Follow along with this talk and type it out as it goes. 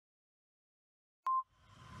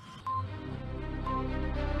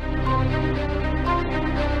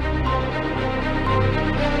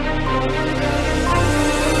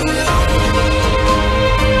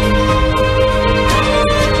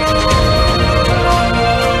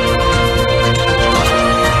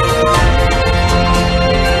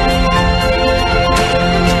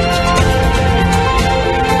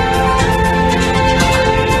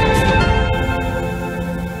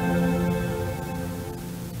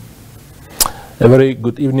A very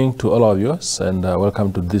good evening to all our viewers, and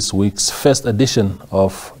welcome to this week's first edition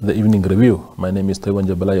of the Evening Review. My name is Desmond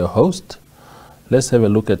Amunyela, your host. Let's have a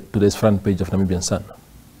look at today's front page of Namibian Sun.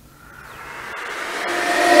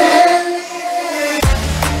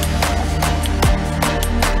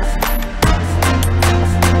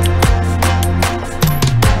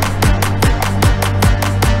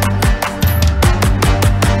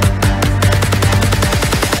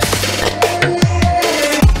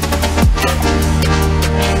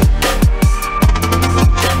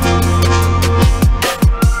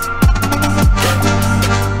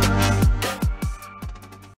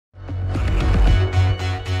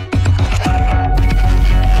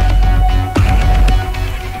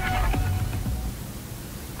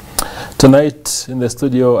 Tonight in the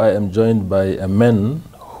studio, I am joined by a man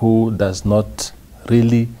who does not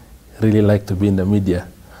really like to be in the media.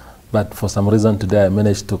 But for some reason today I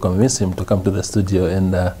managed to convince him to come to the studio,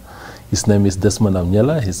 and his name is Desmond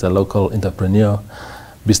Amunyela. He's a local entrepreneur,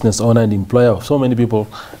 business owner and employer of so many people.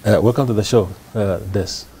 Welcome to the show,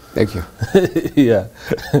 Des. Thank you. Yeah.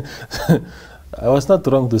 I was not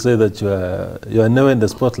wrong to say that you are never in the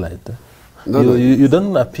spotlight. No, you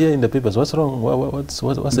don't appear in the papers. What's wrong? What's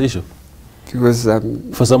the issue? Because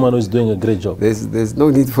for someone who's doing a great job, there's no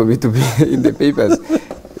need for me to be in the papers.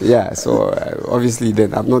 Yeah, so obviously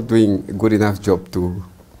then I'm not doing a good enough job to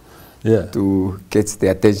get the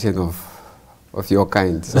attention of your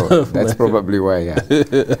kind. So that's probably why. Yeah.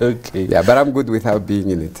 Okay. Yeah, but I'm good without being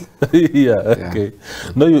in it. Yeah. Okay.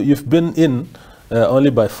 Yeah. No, you've been in only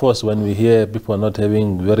by force when we hear people not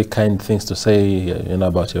having very kind things to say,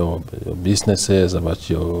 about your businesses, about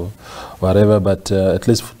your whatever. But at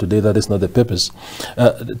least for today, that is not the purpose.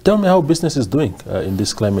 Tell me how business is doing in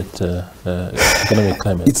this climate, economic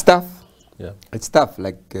climate. It's tough. Yeah. It's tough.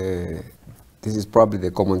 Like this is probably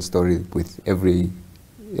the common story with every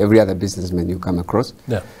other businessman you come across.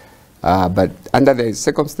 Yeah. But under the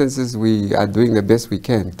circumstances, we are doing the best we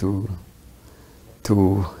can to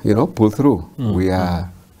pull through.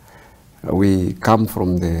 We come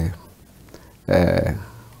from the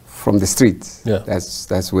streets. Yeah.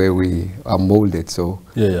 That's where we are molded. So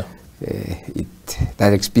that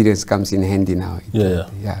experience comes in handy now.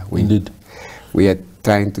 Indeed. We are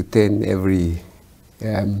trying to turn every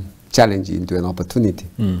challenge into an opportunity.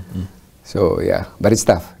 So yeah, but it's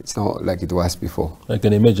tough. It's not like it was before. I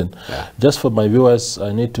can imagine. Yeah. Just for my viewers,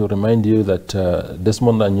 I need to remind you that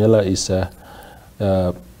Desmond Amunyela is a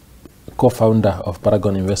co-founder of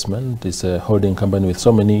Paragon Investment. It's a holding company with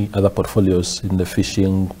so many other portfolios in the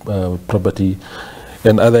fishing, property,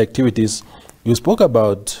 and other activities. You spoke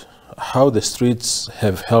about how the streets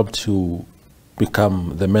have helped you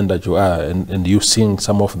become the man that you are, and you seeing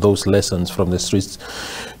some of those lessons from the streets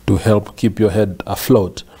to help keep your head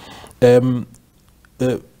afloat. Tell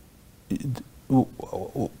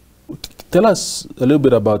us a little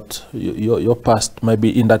bit about your past,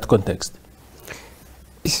 maybe in that context.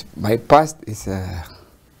 My past is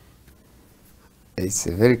it's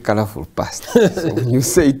a very colorful past. So when you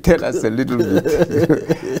say tell us a little bit,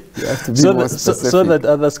 you have to be more specific. So that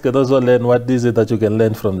others can also learn what is it that you can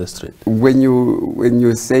learn from the street. When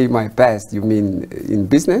you say my past, you mean in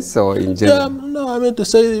business or in general? Yeah, no, I mean to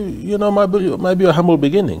say, maybe your humble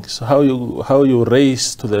beginnings, how you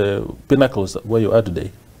raised to the pinnacles where you are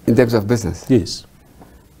today. In terms of business? Yes.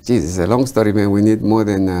 Geez, it's a long story, man. We need more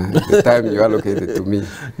than the time you allocated to me.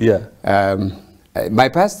 Yeah. My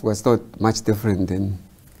past was not much different than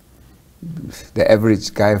the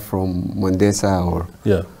average guy from Mondesa or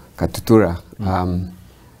Katutura.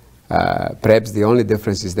 Perhaps the only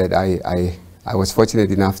difference is that I was fortunate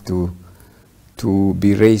enough to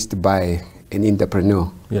be raised by an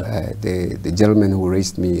entrepreneur. Yeah. The gentleman who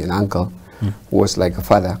raised me, an uncle, was like a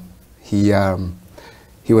father.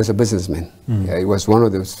 He was a businessman. He was one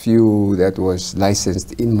of those few that was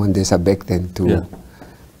licensed in Mondesa back then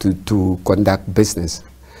to conduct business.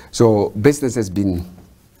 So business has been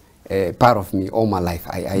a part of me all my life.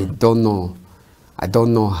 I don't know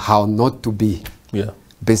how not to be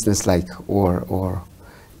business-like or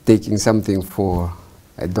taking something for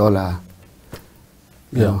 $1,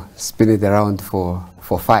 spin it around for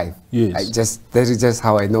 $5. Yes. That is just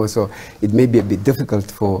how I know. So it may be a bit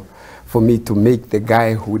difficult for me to make the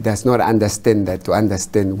guy who does not understand that to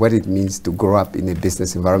understand what it means to grow up in a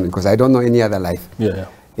business environment, because I don't know any other life.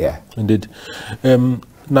 Yeah, indeed.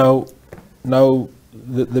 Now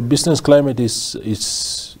the business climate is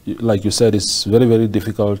like you said, is very, very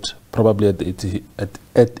difficult, probably at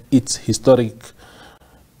its historic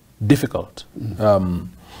difficult.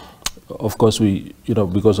 Of course, we,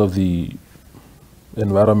 because of the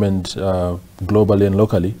environment globally and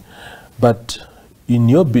locally, but in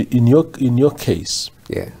your case,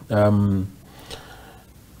 Yeah.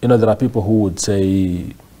 You know, there are people who would say,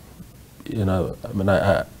 you know, I mean,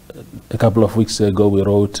 a couple of weeks ago we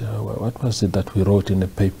wrote, what was it that we wrote in the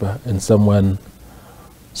paper, and someone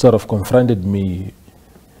sort of confronted me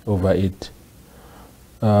over it.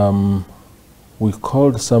 We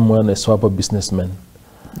called someone a swapper businessman.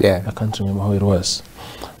 Yeah. I can't remember how it was.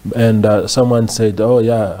 And someone said, oh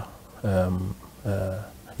yeah,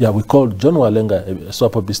 yeah, we called John Walenga a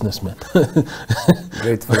swapper businessman.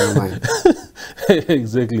 Great friend of mine.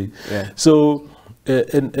 Exactly. Yeah. So,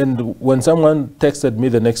 and when someone texted me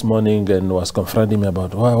the next morning and was confronting me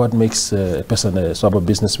about what makes a person a swapper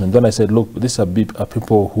businessman, then I said, look, these are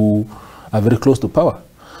people who are very close to power.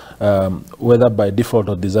 Whether by default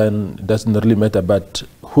or design, it doesn't really matter, but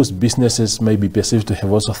whose businesses may be perceived to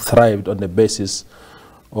have also thrived on the basis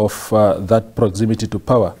of that proximity to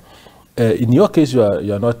power. In your case, you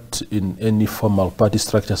are not in any formal party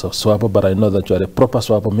structures of swapper, but I know that you are a proper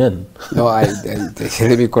swapper man. No,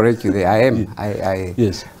 let me correct you there. I am.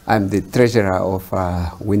 Yes. I'm the treasurer of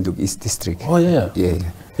Windhoek East District. Oh yeah. Yeah,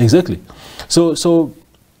 yeah. Exactly. So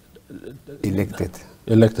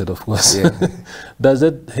elected, of course. Yeah. Does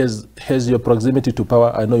it has your proximity to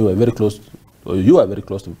power? I know you are very close, or you are very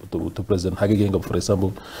close to President Hage Geingob, for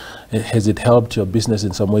example. Has it helped your business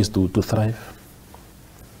in some ways to thrive?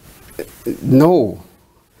 No,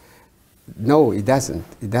 it doesn't.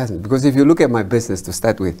 It doesn't. Because if you look at my business to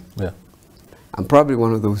start with, yeah, I'm probably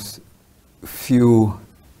one of those few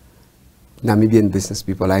Namibian business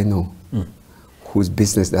people I know whose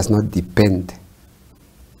business does not depend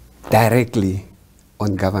directly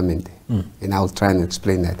on government. And I'll try and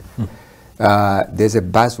explain that. There's a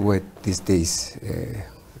buzzword these days.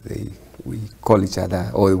 We call each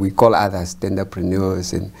other, or we call others,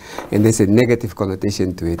 entrepreneurs, and there's a negative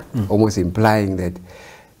connotation to it, almost implying that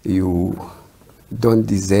you don't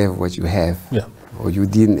deserve what you have, or you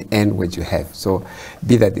didn't earn what you have. So,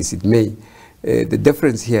 be that as it may, the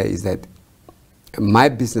difference here is that my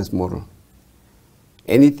business model,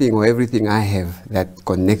 anything or everything I have that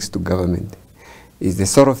connects to government, is the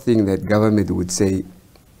sort of thing that government would say,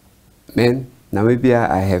 man, Namibia,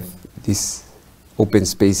 I have this open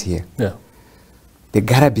space here. Yeah. There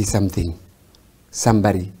gotta be something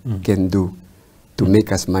somebody can do to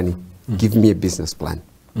make us money. Give me a business plan.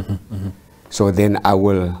 So then I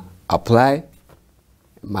will apply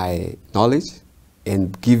my knowledge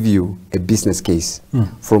and give you a business case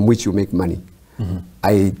from which you make money.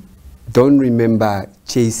 I don't remember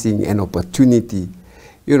chasing an opportunity,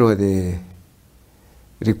 you know, the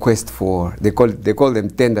request for, they call them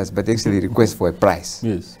tenders, but actually request for a price.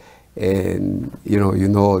 Yes. And you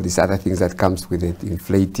know all these other things that comes with it,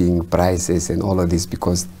 inflating prices and all of this,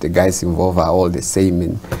 because the guys involved are all the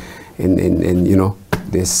same, and you know,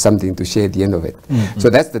 there's something to share at the end of it. So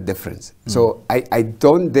that's the difference. So I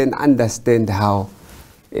don't then understand how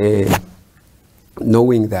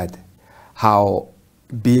knowing that, how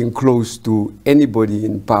being close to anybody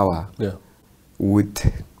in power would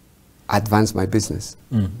advance my business.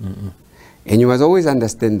 And you must always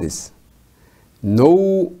understand this.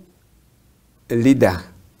 No leader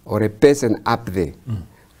or a person up there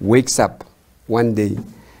wakes up one day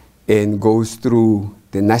and goes through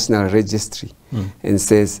the national registry and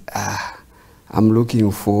says, I'm looking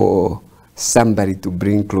for somebody to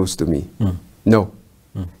bring close to me. No.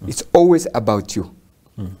 It's always about you.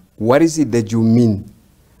 What is it that you mean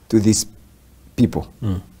to these people?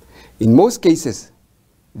 In most cases,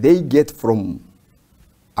 they get from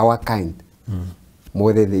our kind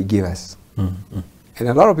more than they give us. And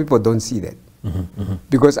a lot of people don't see that.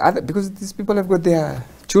 Because these people have got their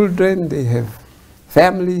children, they have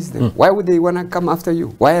families. Why would they want to come after you?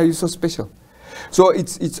 Why are you so special? So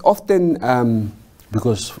it's often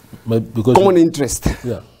because common interest.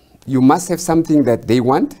 Yeah. You must have something that they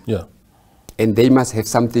want, and they must have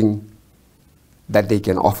something that they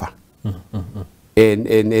can offer. And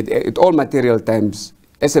at all material times,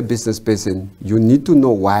 as a business person, you need to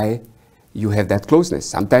know why you have that closeness.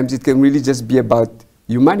 Sometimes it can really just be about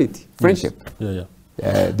humanity, friendship. Yes.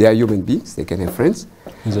 They are human beings, they can have friends.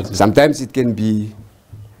 Exactly. Sometimes it can be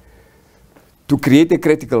to create a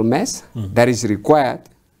critical mass that is required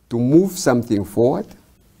to move something forward,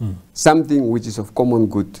 something which is of common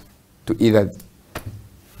good to either,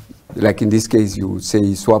 like in this case, you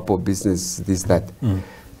say swap or business, this, that,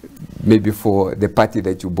 maybe for the party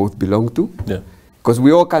that you both belong to. Because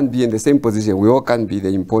we all can't be in the same position. We all can't be the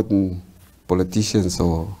important politicians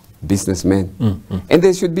or businessmen. And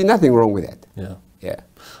there should be nothing wrong with that.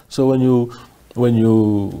 So when you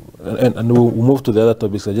and we'll move to the other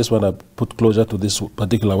topics, I just want to put closure to this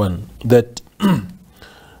particular one, that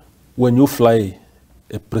when you fly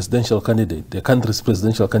a presidential candidate, the country's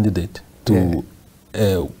presidential candidate, to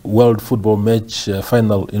a World Football match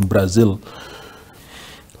final in Brazil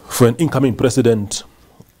for an incoming president,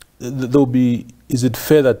 there'll be. Is it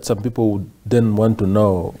fair that some people would then want to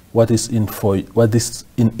know what is in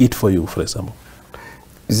it for you, for example?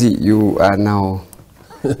 See, you are now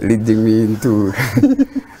leading me into.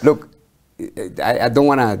 Look, I don't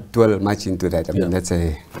want to dwell much into that. I mean, that's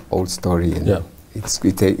an old story, and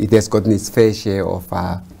it has gotten its fair share of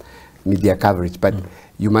media coverage. But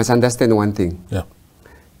you must understand one thing.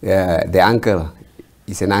 The uncle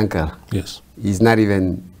is an uncle. Yes. He's not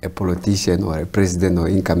even a politician or a president or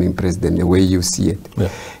incoming president the way you see it.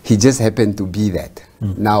 He just happened to be that.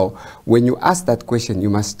 Now, when you ask that question, you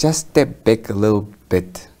must just step back a little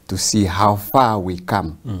bit to see how far we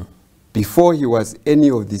come. Before he was any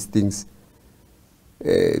of these things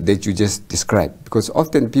that you just described. Because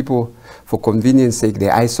often people, for convenience sake, they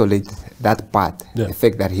isolate that part, the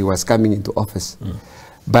fact that he was coming into office.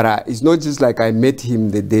 But it's not just like I met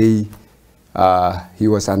him the day he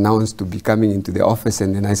was announced to be coming into the office,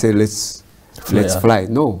 and then I said, let's fly.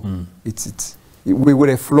 No, we would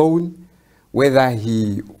have flown whether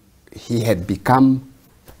he had become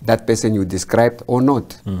that person you described or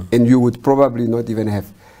not. And you would probably not even have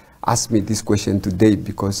asked me this question today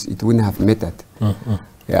because it wouldn't have mattered.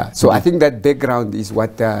 So I think that background is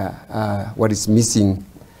what is missing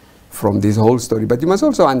from this whole story. But you must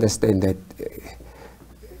also understand that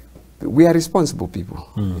we are responsible people,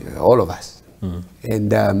 all of us.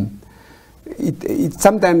 And it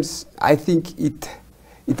sometimes, I think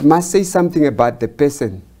it must say something about the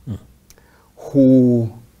person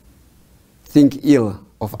who think ill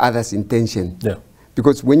of others' intention.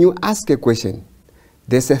 Because when you ask a question,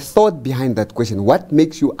 there's a thought behind that question. What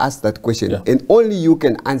makes you ask that question? And only you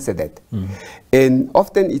can answer that. And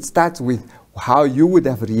often it starts with how you would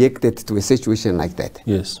have reacted to a situation like that.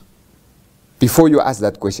 Before you ask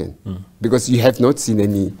that question. Because you have not seen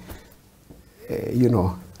any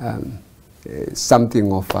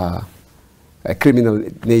something of a criminal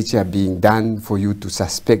nature being done for you to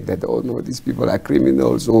suspect that, oh no, these people are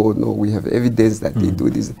criminals, oh no, we have evidence that they do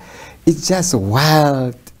this. It's just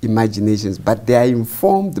wild imaginations, but they are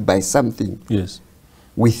informed by something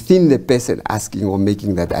within the person asking or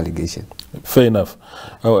making that allegation. Fair enough.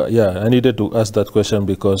 I needed to ask that question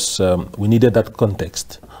because we needed that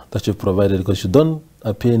context that you provided, because you don't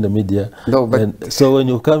appear in the media. No, but and so when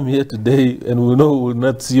you come here today, and we know we'll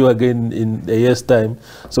not see you again in a year's time,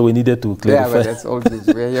 so we needed to clarify. Yeah, but that's all.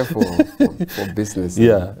 We're here for business.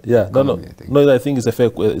 No, I think it's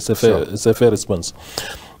a fair response.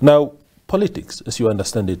 Now, politics, as you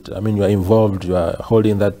understand it, I mean, you are involved, you are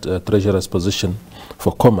holding that treasurer's position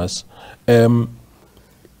for commerce.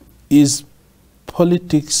 Is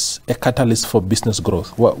politics a catalyst for business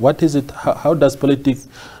growth? What is it? How does politics,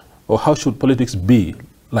 or how should politics be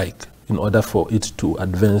like in order for it to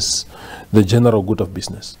advance the general good of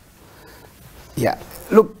business? Yeah,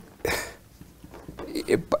 look,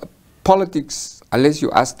 politics, unless you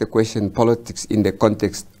ask the question, politics in the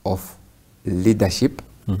context of leadership,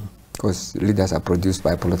 because leaders are produced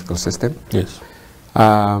by a political system.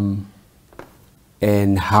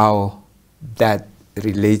 And how that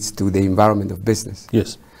relates to the environment of business.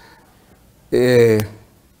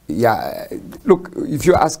 Look, if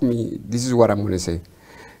you ask me, this is what I'm going to say.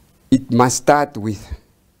 It must start with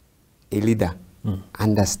a leader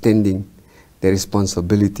understanding the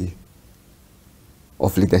responsibility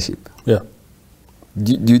of leadership. Do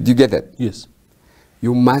you get that?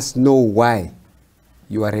 You must know why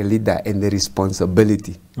you are a leader and the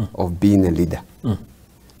responsibility of being a leader.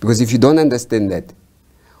 Because if you don't understand that,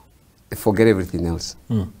 forget everything else.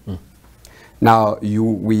 Now,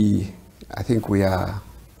 I think we are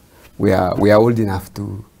old enough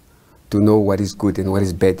to know what is good and what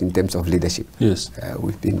is bad in terms of leadership.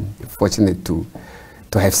 We've been fortunate to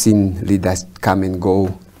have seen leaders come and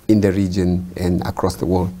go in the region and across the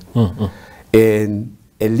world. And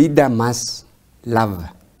a leader must love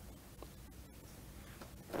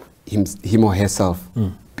him or herself.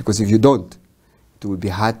 Because if you don't, it will be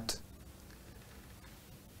hard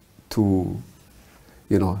to,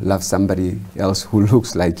 love somebody else who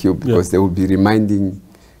looks like you, because they will be reminding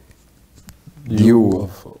you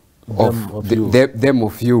of them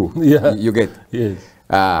of you. You get?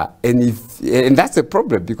 And that's a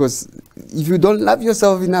problem, because if you don't love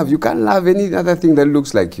yourself enough, you can't love any other thing that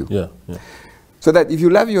looks like you. So that if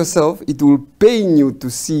you love yourself, it will pain you to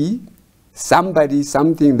see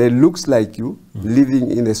something that looks like you,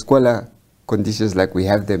 living in a squalor conditions like we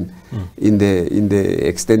have them in the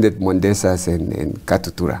extended Mondesas and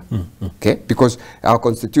Katutura. Okay? Because our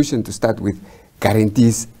constitution, to start with,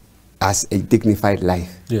 guarantees us a dignified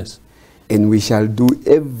life. Yes. And we shall do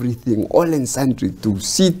everything, all and sundry, to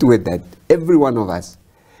see to it that every one of us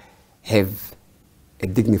have a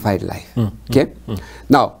dignified life. Okay?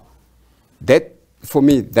 Now, that, for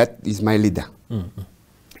me, that is my leader.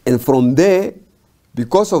 And from there,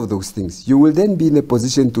 because of those things, you will then be in a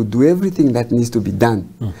position to do everything that needs to be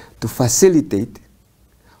done to facilitate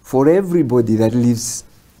for everybody that lives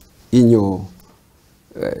in your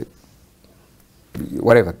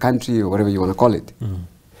whatever country or whatever you want to call it,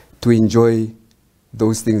 to enjoy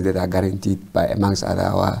those things that are guaranteed by, amongst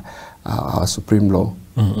other, our supreme law.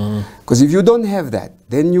 Because if you don't have that,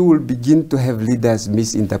 then you will begin to have leaders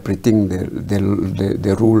misinterpreting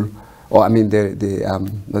the rule, or I mean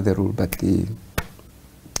not the rule, but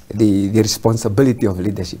the responsibility of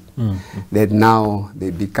leadership. That now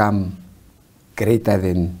they become greater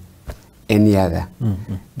than any other.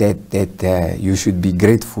 That you should be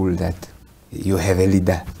grateful that you have a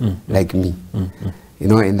leader like me. You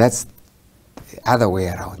know, and that's the other way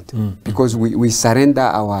around. Because we surrender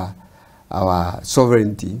our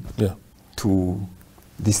sovereignty to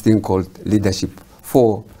this thing called leadership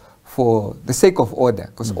for the sake of order.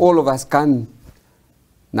 Because all of us can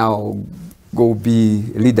now go be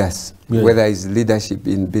leaders, whether it's leadership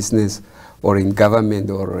in business or in government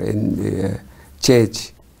or in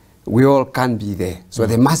church. We all can be there. So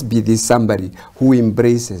there must be this somebody who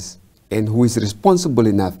embraces and who is responsible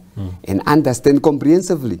enough and understand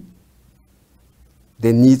comprehensively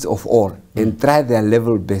the needs of all and try their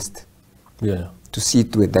level best to see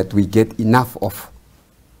to it that we get enough of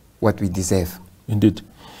what we deserve. Indeed.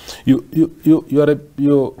 You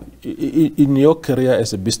in your career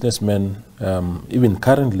as a businessman, even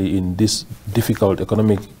currently in this difficult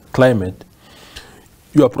economic climate,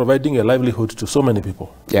 you are providing a livelihood to so many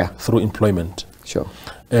people through employment. Sure.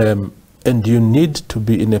 And you need to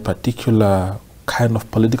be in a particular kind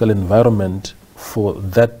of political environment for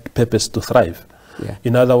that purpose to thrive.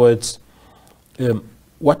 In other words,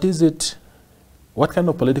 what kind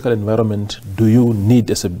of political environment do you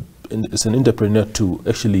need as an entrepreneur to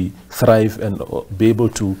actually thrive and be able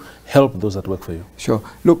to help those that work for you? Sure.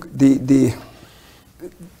 Look,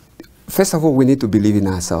 first of all, we need to believe in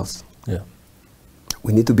ourselves.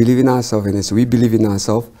 We need to believe in ourselves, and as we believe in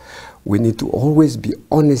ourselves, we need to always be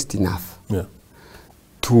honest enough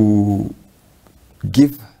to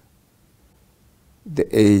give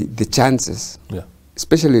the chances,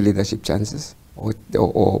 especially leadership chances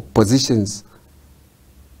or positions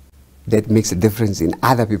that makes a difference in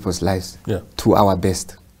other people's lives to our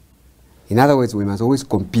best. In other words, we must always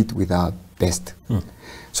compete with our best.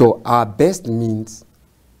 So our best means,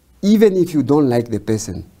 even if you don't like the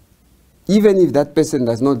person, even if that person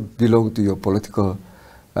does not belong to your political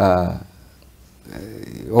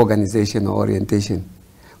organization or orientation,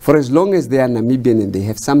 for as long as they are Namibian and they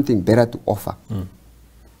have something better to offer,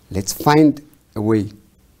 let's find a way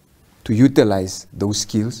to utilize those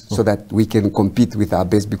skills so that we can compete with our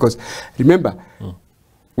best. Because remember,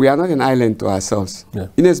 we are not an island to ourselves.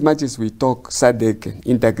 In as much as we talk SADC and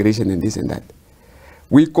integration and this and that,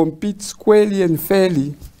 we compete squarely and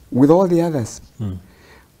fairly with all the others.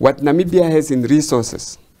 What Namibia has in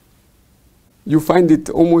resources, you find it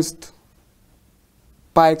almost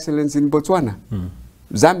par excellence in Botswana,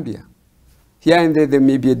 Zambia. Here and there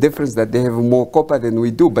may be a difference that they have more copper than we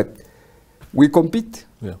do, but we compete.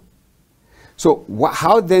 So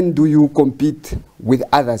how then do you compete with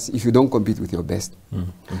others if you don't compete with your best?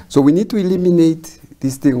 So we need to eliminate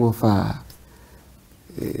this thing of, I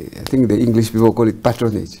think the English people call it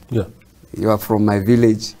patronage. You are from my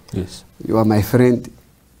village. You are my friend.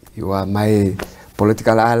 You are my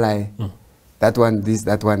political ally. That one this,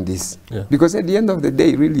 that one this. Because at the end of the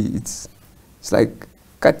day, really, it's like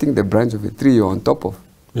cutting the branch of a tree you're on top of.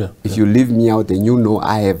 If you leave me out and you know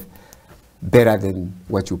I have better than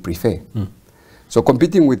what you prefer. So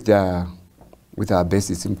competing with our best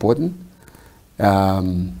is important.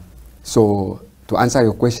 So to answer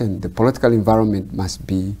your question, the political environment must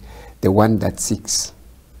be the one that seeks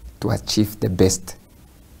to achieve the best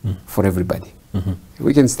for everybody.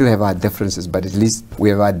 We can still have our differences, but at least we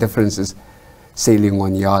have our differences sailing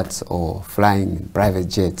on yachts or flying in private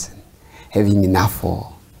jets, and having enough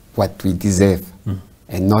for what we deserve,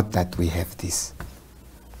 and not that we have this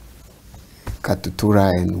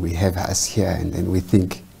Katutura and we have us here, and then we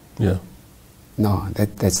think, no,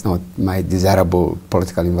 that's not my desirable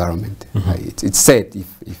political environment. It's sad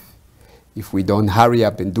if we don't hurry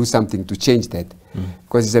up and do something to change that,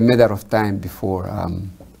 because it's a matter of time before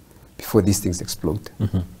these things explode.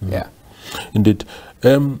 Indeed.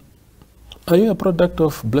 Are you a product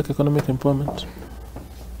of black economic empowerment?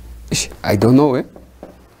 I don't know.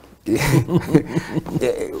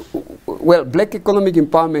 Well, black economic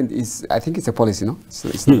empowerment is, I think it's a policy, no?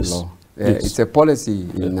 It's not a law. It's a policy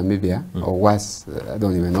in Namibia, or was, I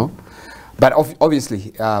don't even know. But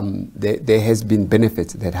obviously, there has been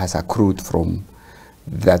benefits that has accrued from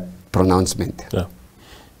that pronouncement. Yeah.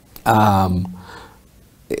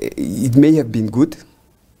 It may have been good,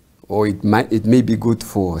 or it may be good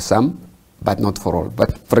for some, but not for all.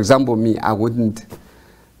 But for example, me, I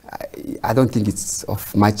don't think it's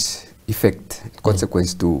of much effect,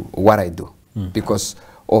 consequence to what I do, because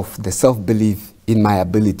of the self-belief in my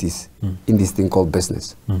abilities in this thing called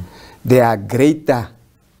business. There are greater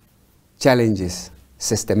challenges,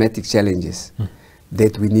 systematic challenges,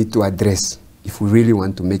 that we need to address if we really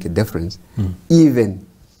want to make a difference, even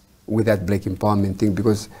with that black empowerment thing,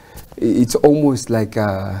 because it's almost like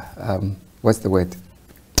what's the word?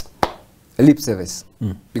 A lip service.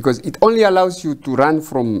 Because it only allows you to run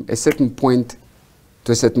from a certain point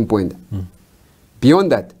to a certain point.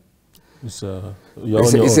 Beyond that, it's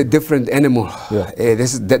a different animal. Yeah.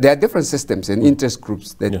 There are different systems and interest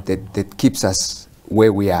groups that keeps us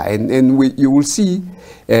where we are, and you will see,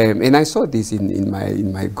 and I saw this in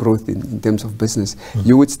my growth in terms of business.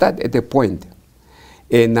 You would start at a point,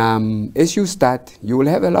 and as you start, you will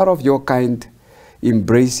have a lot of your kind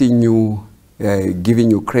embracing you, giving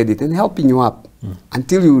you credit and helping you up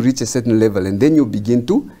until you reach a certain level, and then you begin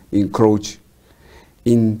to encroach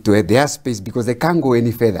into their space because they can't go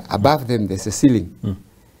any further. Above them, there's a ceiling,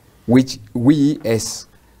 which we, as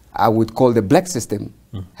I would call the black system,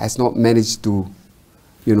 has not managed to,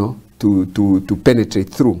 to penetrate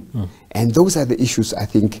through. And those are the issues I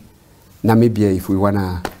think Namibia, if we want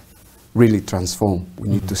to really transform, we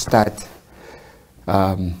need to start,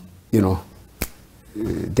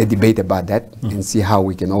 the debate about that and see how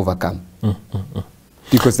we can overcome.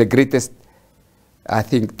 Because the greatest, I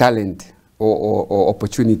think, talent or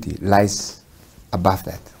opportunity lies above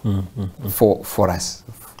that for us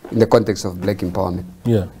in the context of black empowerment.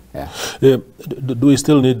 Do we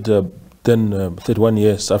still need 31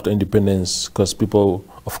 years after independence? Because people,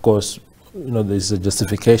 of course, there's a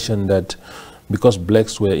justification that because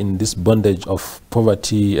blacks were in this bondage of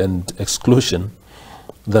poverty and exclusion,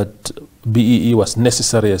 that BEE was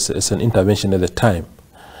necessary as an intervention at the time.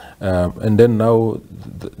 And then now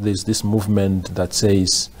there's this movement that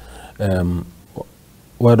says,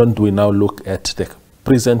 why don't we now look at the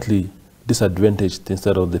presently disadvantaged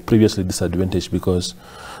instead of the previously disadvantaged, because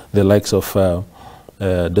the likes of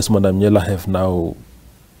Desmond Amunyela have now,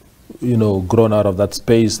 grown out of that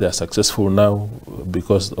space. They are successful now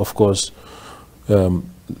because, of course,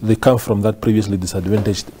 they come from that previously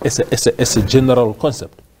disadvantaged as a general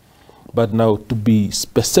concept. But now to be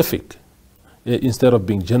specific, instead of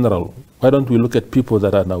being general, why don't we look at people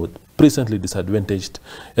that are now presently disadvantaged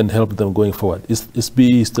and help them going forward? Is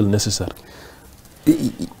BE still necessary?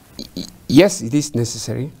 Yes, it is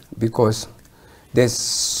necessary, because there's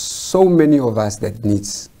so many of us that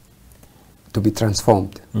needs to be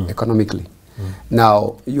transformed economically.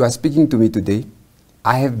 Now, you are speaking to me today.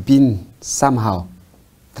 I have been somehow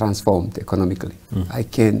transformed economically. I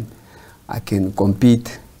can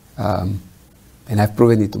compete, and I've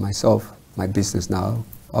proven it to myself. My business now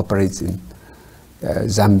operates in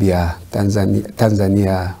Zambia,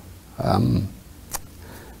 Tanzania,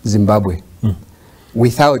 Zimbabwe,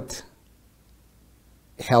 without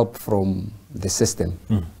help from the system.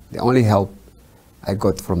 The only help I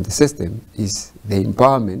got from the system is the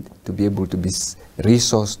empowerment to be able to be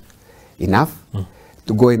resourced enough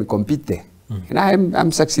to go and compete there. And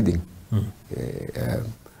I'm succeeding.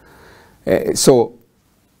 So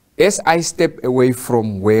as I step away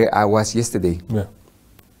from where I was yesterday,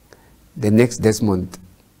 the next Desmond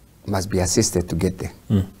must be assisted to get there.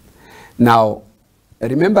 Now,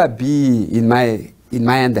 remember, in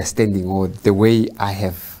my understanding, or the way I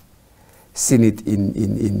have seen it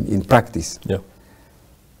in practice,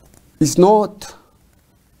 it's not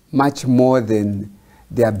much more than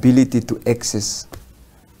the ability to access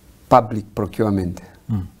public procurement.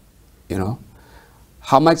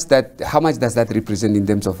 How much does that represent in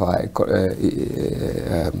terms of our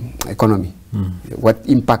economy? What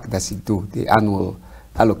impact does it do? The annual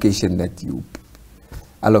allocation that you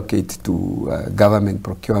allocate to government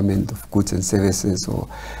procurement of goods and services or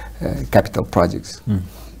capital projects.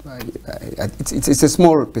 It's a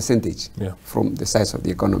small percentage from the size of the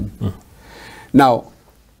economy. Now,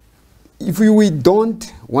 if we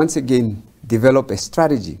don't once again develop a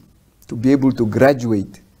strategy to be able to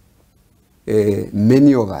graduate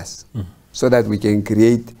many of us, so that we can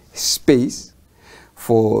create space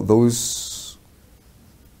for those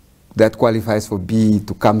that qualifies for B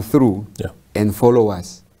to come through and follow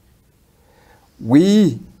us,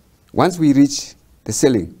 we Once we reach the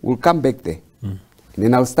ceiling, we'll come back there. And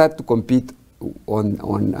then I'll start to compete on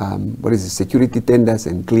what is it, security tenders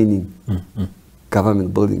and cleaning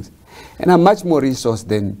government buildings. And I'm much more resourced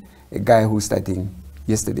than a guy who's starting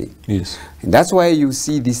yesterday. Yes. And that's why you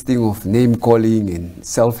see this thing of name calling and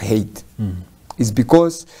self-hate. It's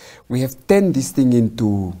because we have turned this thing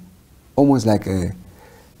into almost like a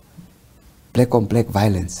black on black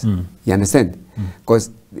violence. You understand? Because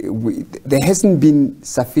there hasn't been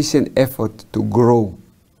sufficient effort to grow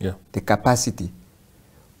the capacity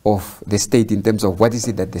of the state in terms of what is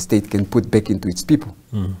it that the state can put back into its people.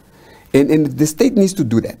 And the state needs to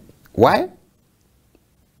do that. Why?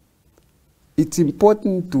 It's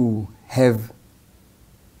important to have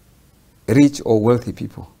rich or wealthy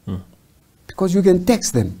people because you can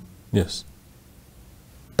tax them. Yes.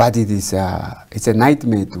 But it's a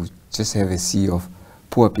nightmare to just have a sea of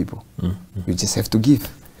poor people. You just have to give.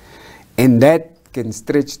 And that can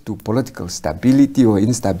stretch to political stability or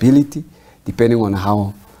instability, depending on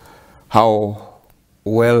how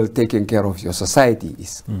well taken care of your society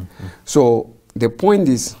is. So the point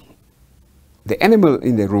is, the animal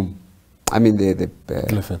in the room, I mean the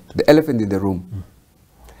elephant in the room,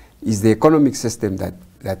 is the economic system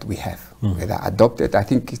that we have. Whether adopted, I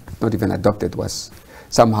think not even adopted, was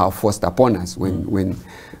somehow forced upon us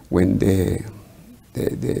when the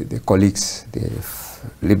colleagues, the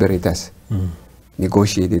liberators,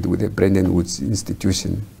 negotiated with the Bretton Woods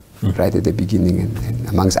institution right at the beginning and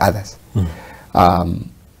amongst others.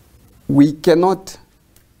 We cannot,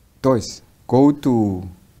 Toys, go to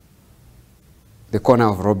the corner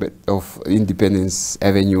of Independence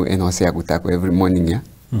Avenue and Oseagutako every morning, yeah?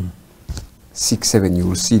 6, 7, you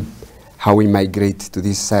will see how we migrate to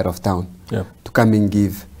this side of town to come and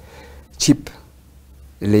give cheap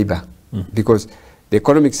labor. Because the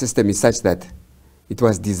economic system is such that it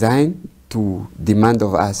was designed to demand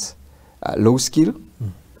of us low skill,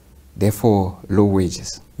 therefore low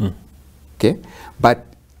wages. Okay? But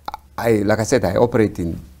like I said, I operate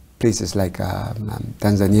in places like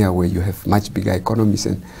Tanzania, where you have much bigger economies,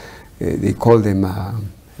 and they call them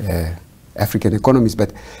African economies,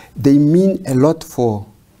 but they mean a lot for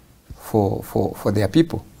their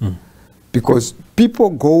people. Because people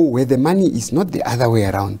go where the money is, not the other way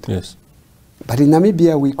around. Yes. But in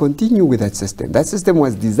Namibia, we continue with that system. That system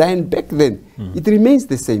was designed back then. It remains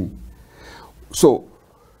the same. So,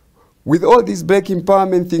 with all these black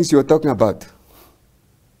empowerment things you're talking about,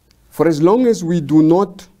 for as long as we do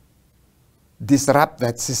not disrupt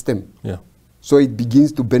that system, so it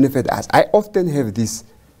begins to benefit us. I often have this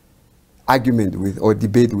argument with, or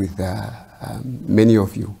debate with many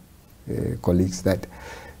of you colleagues, that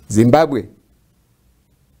Zimbabwe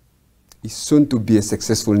is soon to be a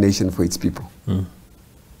successful nation for its people.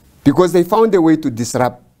 Because they found a way to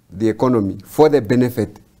disrupt the economy for the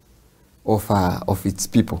benefit of its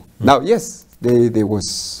people. Now, yes,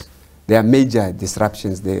 there are major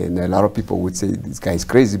disruptions there, and a lot of people would say this guy is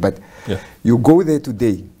crazy, but you go there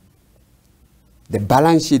today, the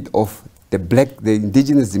balance sheet of the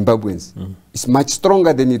indigenous Zimbabweans is much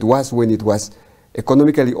stronger than it was when it was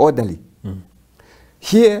economically orderly.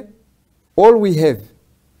 Here, all we have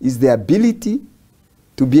is the ability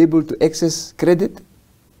to be able to access credit,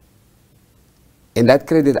 and that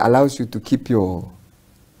credit allows you to keep your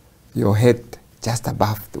head just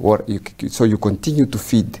above the water, so you continue to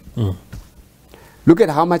feed. Look at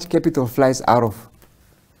how much capital flies out of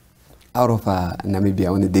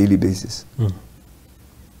Namibia on a daily basis.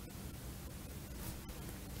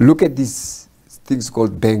 Look at these things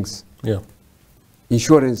called banks,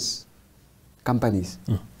 insurance companies.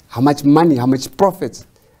 How much money, how much profits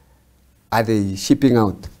are they shipping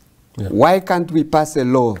out? Why can't we pass a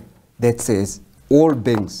law that says all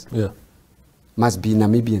banks must be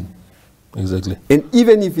Namibian? Exactly. And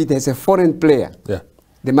even if it has a foreign player,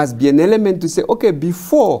 there must be an element to say, okay,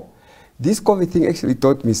 before, this COVID thing actually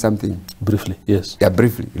taught me something. Briefly, yes. Yeah,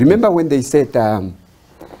 briefly. Remember when they said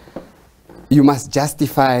you must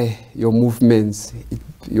justify your movements,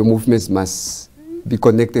 your movements must be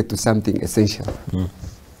connected to something essential.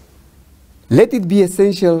 Let it be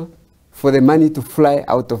essential for the money to fly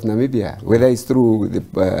out of Namibia, whether it's through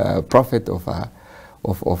the profit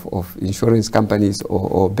of insurance companies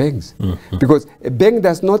or banks. Because a bank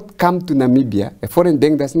does not come to Namibia, a foreign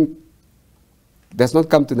bank does not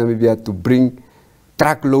come to Namibia to bring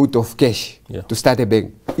truckload of cash to start a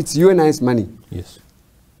bank. It's you and I's money. Yes,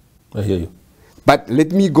 I hear you. But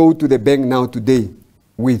let me go to the bank now today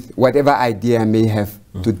with whatever idea I may have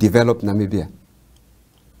to develop Namibia.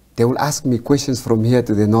 They will ask me questions from here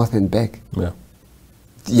to the north and back.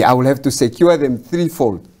 I will have to secure them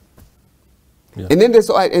threefold. And then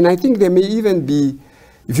and I think there may even be,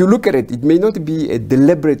 if you look at it, it may not be a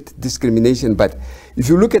deliberate discrimination, but if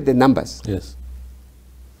you look at the numbers, yes,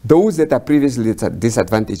 those that are previously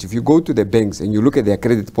disadvantaged, if you go to the banks and you look at their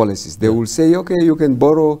credit policies, they will say, okay, you can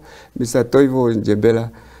borrow Mr. Toivo in Jebela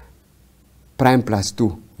prime plus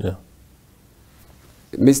 2. Yeah.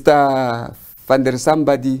 Mr. Van der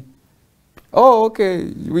somebody, oh, okay,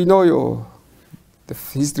 we know the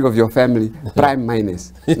history of your family, prime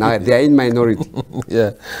minus. Now they are in minority.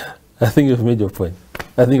 Yeah, I think you've made your point.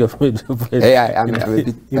 I think I've made your point. Hey, I'm a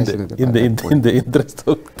bit passionate in the interest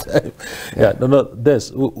of time. Yeah, no,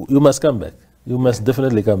 Des, you must come back. You must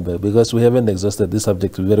definitely come back, because we haven't exhausted this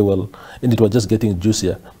subject very well, and it was just getting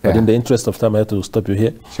juicier. But in the interest of time, I have to stop you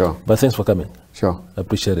here. Sure. But thanks for coming. Sure. I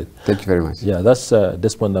appreciate it. Thank you very much. Yeah, that's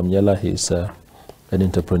Desmond Amunyela. He's an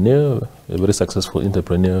entrepreneur, a very successful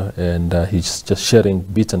entrepreneur, and he's just sharing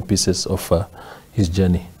bits and pieces of his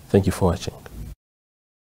journey. Thank you for watching.